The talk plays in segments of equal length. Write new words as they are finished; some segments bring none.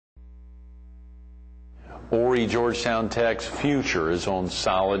Horry-Georgetown Tech's future is on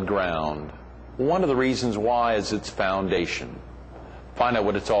solid ground. One of the reasons why is its foundation. Find out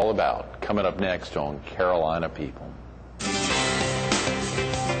what it's all about coming up next on Carolina People.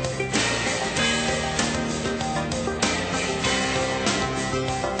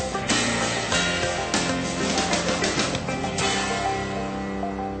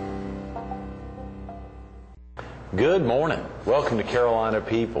 Good morning. Welcome to Carolina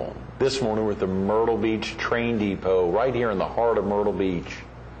People. This morning we're at the Myrtle Beach Train Depot, right here in the heart of Myrtle Beach.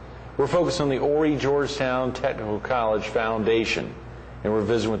 We're focused on the Horry-Georgetown Technical College Foundation, and we're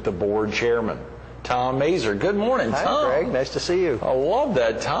visiting with the board chairman, Tom Maeser. Good morning, Tom. Hi, Greg. Nice to see you. I love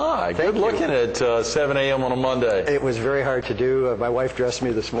that tie. Good looking at 7 a.m. on a Monday. It was very hard to do. My wife dressed me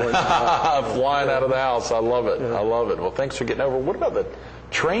this morning. Flying out of the house. I love it. I love it. Well, thanks for getting over. What about the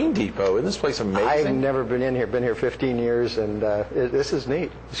train depot? Isn't this place amazing? I've never been in here. Been here 15 years, and this is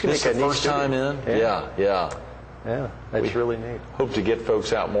neat. This is the first time in? Yeah. That's really neat. Hope to get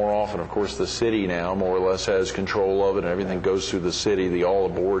folks out more often. Of course, the city now more or less has control of it, and everything goes through the city. The All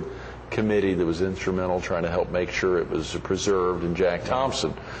Aboard committee that was instrumental trying to help make sure it was preserved, and Jack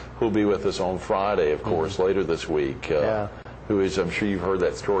Thompson, who'll be with us on Friday, of course, later this week. Who is, I'm sure you've heard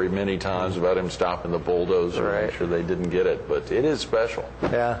that story many times about him stopping the bulldozer and make sure they didn't get it. But it is special.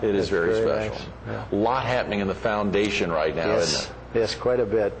 Yeah. It is very special. Nice. Yeah. A lot happening in the foundation right now, isn't it? Yes, quite a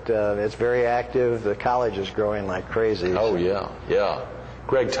bit. It's very active. The college is growing like crazy. Oh, yeah.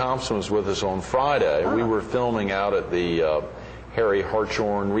 Greg Thompson was with us on Friday. We were filming out at the Harry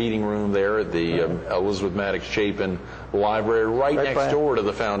Hartshorn reading room there at the Elizabeth Maddox Chapin Library, right next door to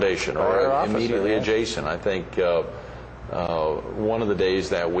the foundation, or immediately adjacent. I think one of the days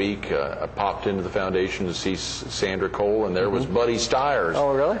that week, I popped into the foundation to see Sandra Cole, and there was Buddy Stiers.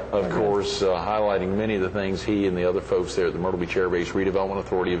 Oh, really? Of course, highlighting many of the things he and the other folks there at the Myrtle Beach Air Base Redevelopment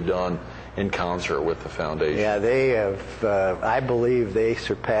Authority have done in concert with the foundation. Yeah, they have, I believe they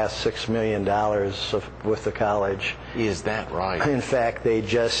surpassed $6 million with the college. Is that right? In fact, they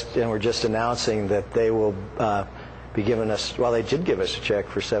we're just announcing that they will be giving us, well, they did give us a check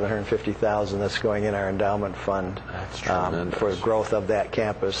for $750,000 that's going in our endowment fund. That's tremendous. For growth of that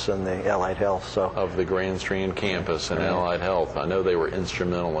campus and the Allied Health. So of the Grand Strand campus and Allied Health. I know they were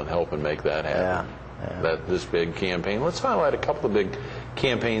instrumental in helping make that happen. This big campaign. Let's highlight a couple of big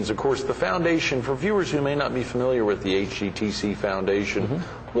campaigns. Of course, the foundation, for viewers who may not be familiar with the HGTC Foundation,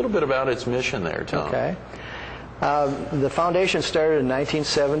 a little bit about its mission there, Tom. Okay. The foundation started in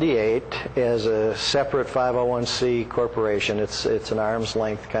 1978 as a separate 501c corporation. It's an arm's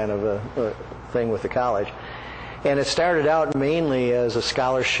length kind of a thing with the college. And it started out mainly as a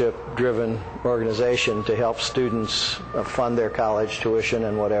scholarship-driven organization to help students fund their college tuition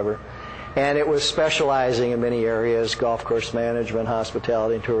and whatever. And it was specializing in many areas: golf course management,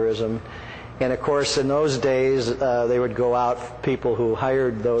 hospitality, and tourism. And of course, in those days, they would go out, people who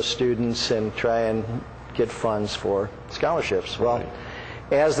hired those students, and try and get funds for scholarships. Well,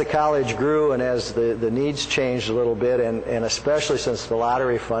 as the college grew and as the needs changed a little bit, and especially since the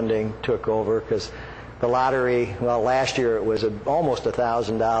lottery funding took over, because the lottery, well, last year it was almost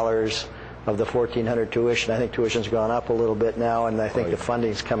 $1,000 of the $1,400 tuition. I think tuition's gone up a little bit now, and I think the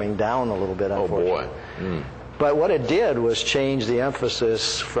funding's coming down a little bit, unfortunately. Oh, boy. But what it did was change the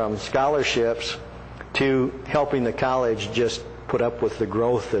emphasis from scholarships to helping the college just put up with the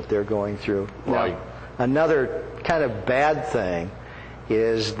growth that they're going through. Right. Now, another kind of bad thing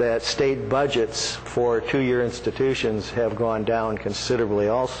is that state budgets for two-year institutions have gone down considerably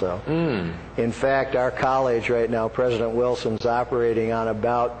also. In fact, our college right now, President Wilson's operating on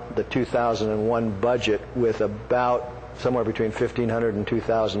about the 2001 budget with about somewhere between 1,500 and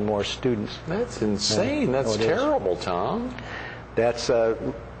 2,000 more students. That's insane. That's terrible, Tom. That's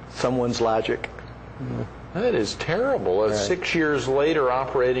someone's logic. That is terrible. 6 years later,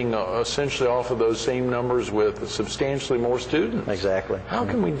 operating essentially off of those same numbers with substantially more students. Exactly. How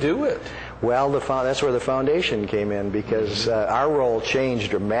can we do it? Well, that's where the foundation came in, because our role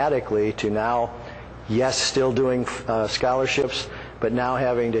changed dramatically to now, yes, still doing scholarships, but now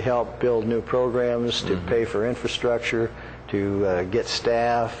having to help build new programs, to pay for infrastructure, to get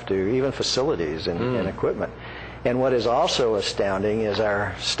staff, to even facilities and equipment. And what is also astounding is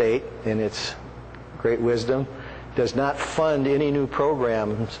our state, in its great wisdom, does not fund any new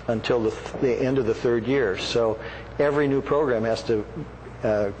programs until the end of the third year. So every new program has to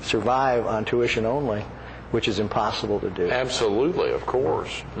survive on tuition only, which is impossible to do. Absolutely, of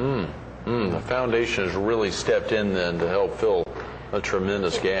course. The foundation has really stepped in then to help fill a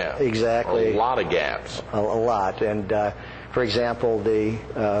tremendous gap. Exactly. A lot of gaps. A lot. And for example, the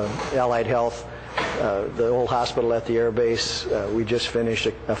Allied Health the old hospital at the air base. We just finished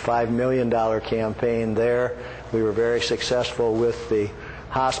a $5 million campaign there. We were very successful with the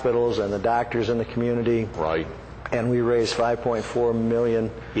hospitals and the doctors in the community. Right. And we raised $5.4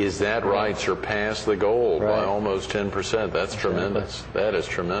 million. Is that right? Surpassed the goal by almost 10%. That's tremendous. That is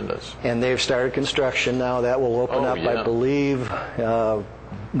tremendous. And they've started construction now. That will open up, I believe,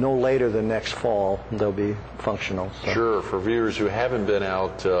 no later than next fall. They'll be functional. So. Sure. For viewers who haven't been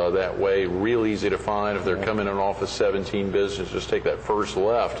out that way, real easy to find. If they're coming in off of 17 business, just take that first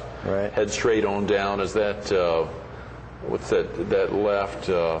left. Right. Head straight on down. Is that... what's that left?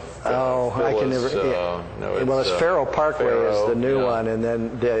 I can never. No, well, it's Farrow Parkway Farrow, is the new one, and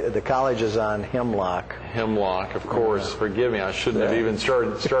then the college is on Hemlock. Hemlock, of course. Forgive me, I shouldn't have even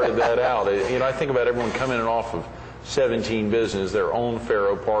started that out. I think about everyone coming in off of 17 business, their own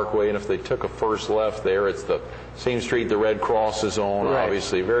Farrow Parkway, and if they took a first left there, it's the same street the Red Cross is on,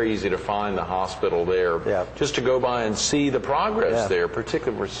 obviously. Very easy to find the hospital there. Yeah. Just to go by and see the progress there,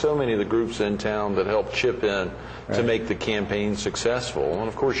 particularly for so many of the groups in town that help chip in to make the campaign successful. And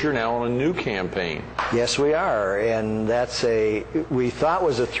of course, you're now on a new campaign. Yes, we are, and that's we thought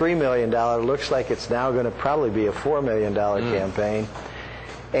was a $3 million. Looks like it's now going to probably be a $4 million campaign.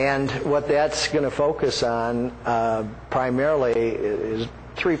 And what that's going to focus on primarily is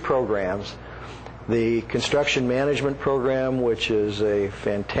 3 programs. The construction management program, which is a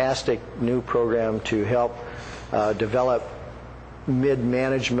fantastic new program to help develop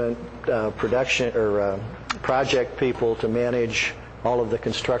mid-management production or project people to manage all of the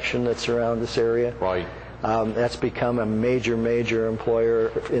construction that's around this area. Right. That's become a major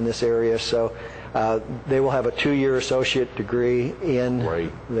employer in this area. So they will have a 2-year associate degree in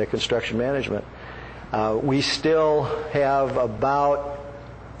the construction management. We still have about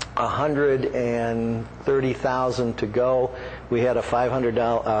 130,000 to go. We had a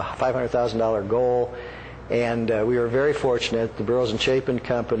 $500,000 goal, and we were very fortunate. The Burroughs and Chapin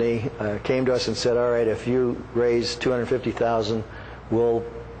Company came to us and said, all right, if you raise $250,000, we'll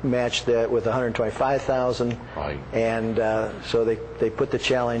match that with $125,000. Right. And so they put the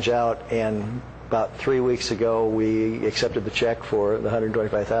challenge out, and about 3 weeks ago we accepted the check for the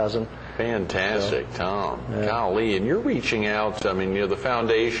 $125,000. Fantastic, Tom. Golly, and you're reaching out. I mean, the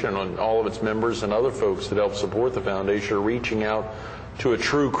foundation and all of its members and other folks that help support the foundation are reaching out to a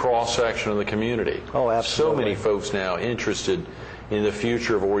true cross-section of the community. Oh, absolutely. So many folks now interested in the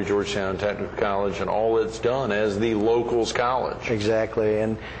future of Horry-Georgetown Technical College and all it's done as the locals college. Exactly,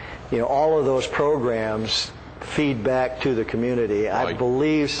 and all of those programs feed back to the community. I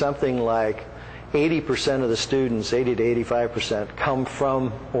believe something like 80% of the students, 80 to 85%, come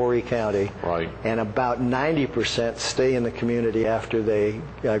from Horry County. Right. And about 90% stay in the community after they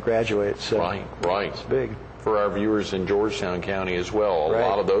graduate. So right. It's big. For our viewers in Georgetown County as well, a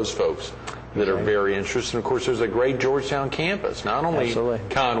lot of those folks that are very interested. And of course, there's a great Georgetown campus, not only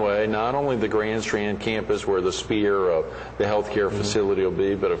Conway, not only the Grand Strand campus where the Spear, the healthcare facility will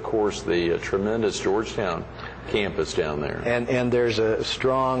be, but of course the tremendous Georgetown campus down there. And there's a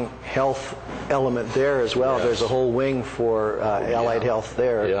strong health element there as well. Yes. There's a whole wing for allied health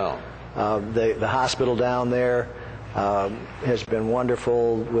there. Yeah. The hospital down there has been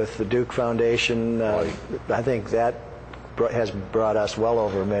wonderful with the Duke Foundation. I think that has brought us well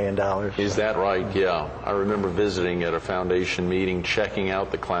over $1 million. Is that right? Yeah. I remember visiting at a foundation meeting, checking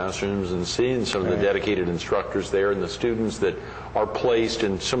out the classrooms and seeing some of the dedicated instructors there and the students that are placed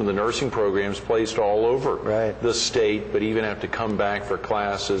in some of the nursing programs placed all over the state, but even have to come back for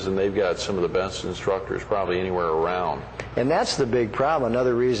classes, and they've got some of the best instructors probably anywhere around. And that's the big problem.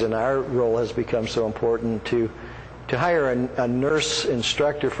 Another reason our role has become so important to hire a nurse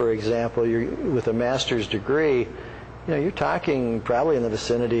instructor, for example, with a master's degree. You're talking probably in the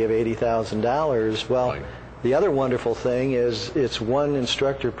vicinity of $80,000. Well, the other wonderful thing is it's one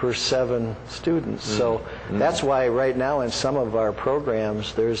instructor per 7 students. So that's why right now in some of our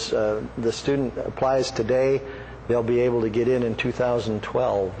programs, there's the student applies today. They'll be able to get in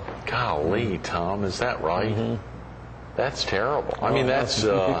 2012. Golly, Tom, is that right? That's terrible. I mean, that's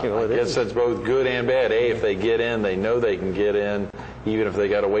I guess that's both good and bad. If they get in, they know they can get in, even if they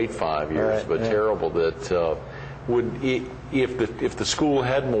got to wait 5 years. But terrible that. If the school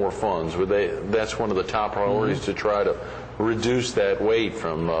had more funds, that's one of the top priorities to try to reduce that wait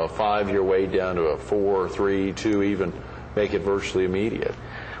from a 5-year wait down to a 4, 3, 2, even make it virtually immediate.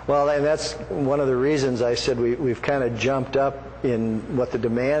 Well, and that's one of the reasons I said we've kind of jumped up in what the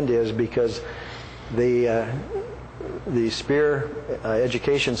demand is, because the Spear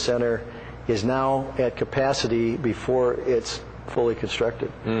Education Center is now at capacity before it's fully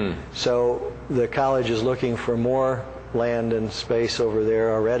constructed. So the college is looking for more land and space over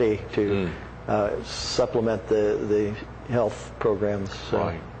there already to supplement the health programs.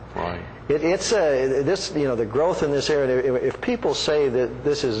 Right, right. It's this, the growth in this area. If people say that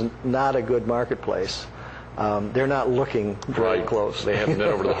this is not a good marketplace, they're not looking very close. They haven't been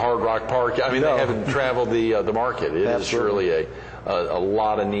over to the Hard Rock Park. I mean, No. they haven't traveled the market. It is surely a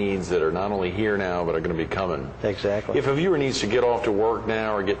lot of needs that are not only here now, but are going to be coming. Exactly. If a viewer needs to get off to work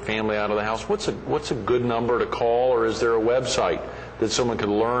now or get family out of the house, what's a good number to call, or is there a website that someone could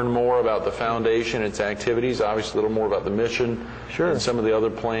learn more about the foundation, its activities, obviously a little more about the mission, and some of the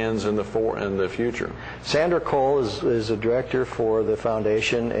other plans in the future? Sandra Cole is the director for the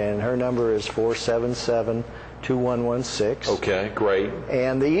foundation, and her number is 477-2116. Okay, great.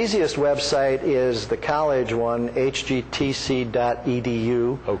 And the easiest website is the college one, hgtc.edu.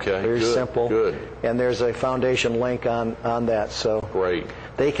 Okay, very good, simple. Good. And there's a foundation link on that. So great.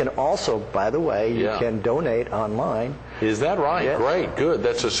 They can also, by the way, you can donate online. Is that right? Yes. Great, good.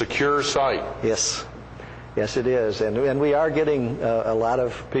 That's a secure site. Yes. Yes, it is. And we are getting a lot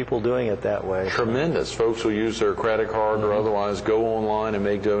of people doing it that way. Tremendous. Folks will use their credit card or otherwise go online and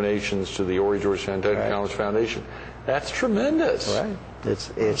make donations to the Horry-Georgetown Technical College Foundation. That's tremendous. Right.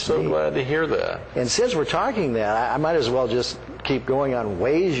 I'm so glad to hear that. And since we're talking that, I might as well just keep going on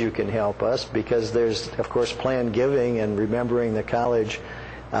ways you can help us, because there's, of course, planned giving and remembering the college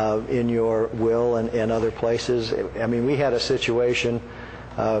in your will and other places. I mean, we had a situation,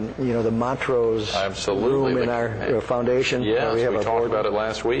 the Montrose room in our foundation. Yes, we talked about it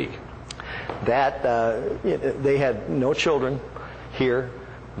last week. That they had no children here.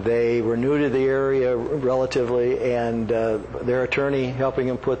 They were new to the area relatively, and their attorney helping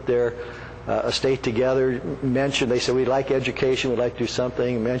them put their estate together mentioned, they said, we'd like education, we'd like to do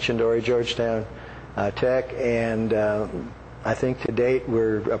something, mentioned Horry-Georgetown Tech, and I think to date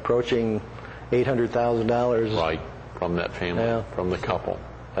we're approaching $800,000. Right, from that family, from the couple.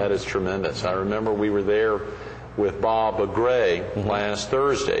 That is tremendous. I remember we were there with Bob Gray last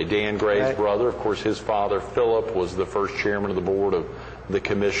Thursday. Dan Gray's brother, of course, his father, Philip, was the first chairman of the board of the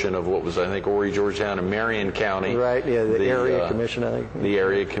commission of what was, I think, Horry-Georgetown and Marion County. Right, yeah, the area commission, I think. The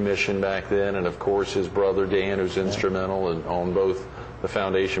area commission back then, and of course his brother Dan, who's instrumental on both the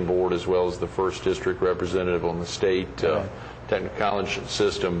foundation board as well as the first district representative on the state technical college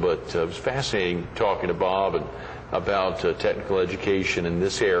system. But it was fascinating talking to Bob about technical education in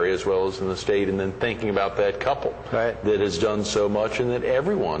this area as well as in the state, and then thinking about that couple that has done so much, and that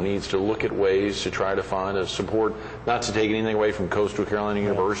everyone needs to look at ways to try to find a support, not to take anything away from Coastal Carolina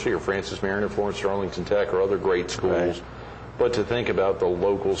University or Francis Marion or Florence Darlington Tech or other great schools, but to think about the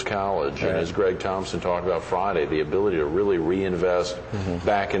locals college. And as Greg Thompson talked about Friday, the ability to really reinvest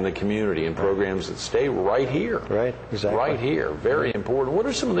back in the community in programs that stay right here. Right, exactly. Right here. Very important. What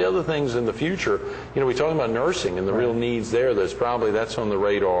are some of the other things in the future? We talk about nursing and the real needs there. That's on the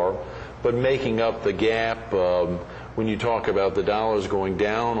radar. But making up the gap, when you talk about the dollars going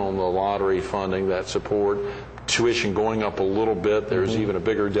down on the lottery funding, that support, tuition going up a little bit, there's even a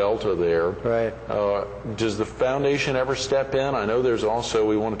bigger delta there. Right. Does the foundation ever step in? I know there's also,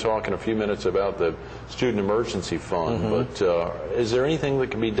 we want to talk in a few minutes about the Student Emergency Fund, but is there anything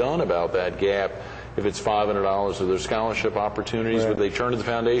that can be done about that gap? If it's $500, are there scholarship opportunities? Would they turn to the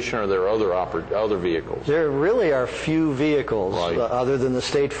foundation, or are there other vehicles? There really are few vehicles other than the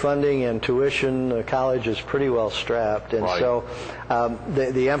state funding and tuition. The college is pretty well strapped, and so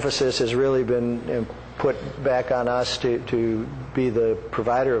the emphasis has really been put back on us to be the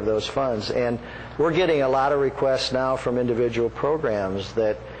provider of those funds. And we're getting a lot of requests now from individual programs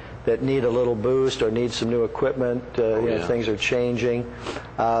that need a little boost or need some new equipment. Things are changing.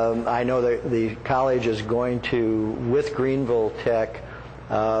 I know that the college is going to, with Greenville Tech,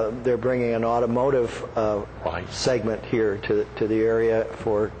 they're bringing an automotive segment here to the area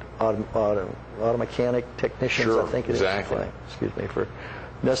for auto mechanic technicians, I think it is. Excuse me for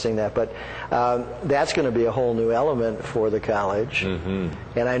missing that, but that's going to be a whole new element for the college. And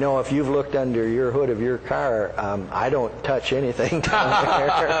I know if you've looked under your hood of your car, I don't touch anything down there.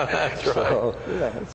 That's right. So,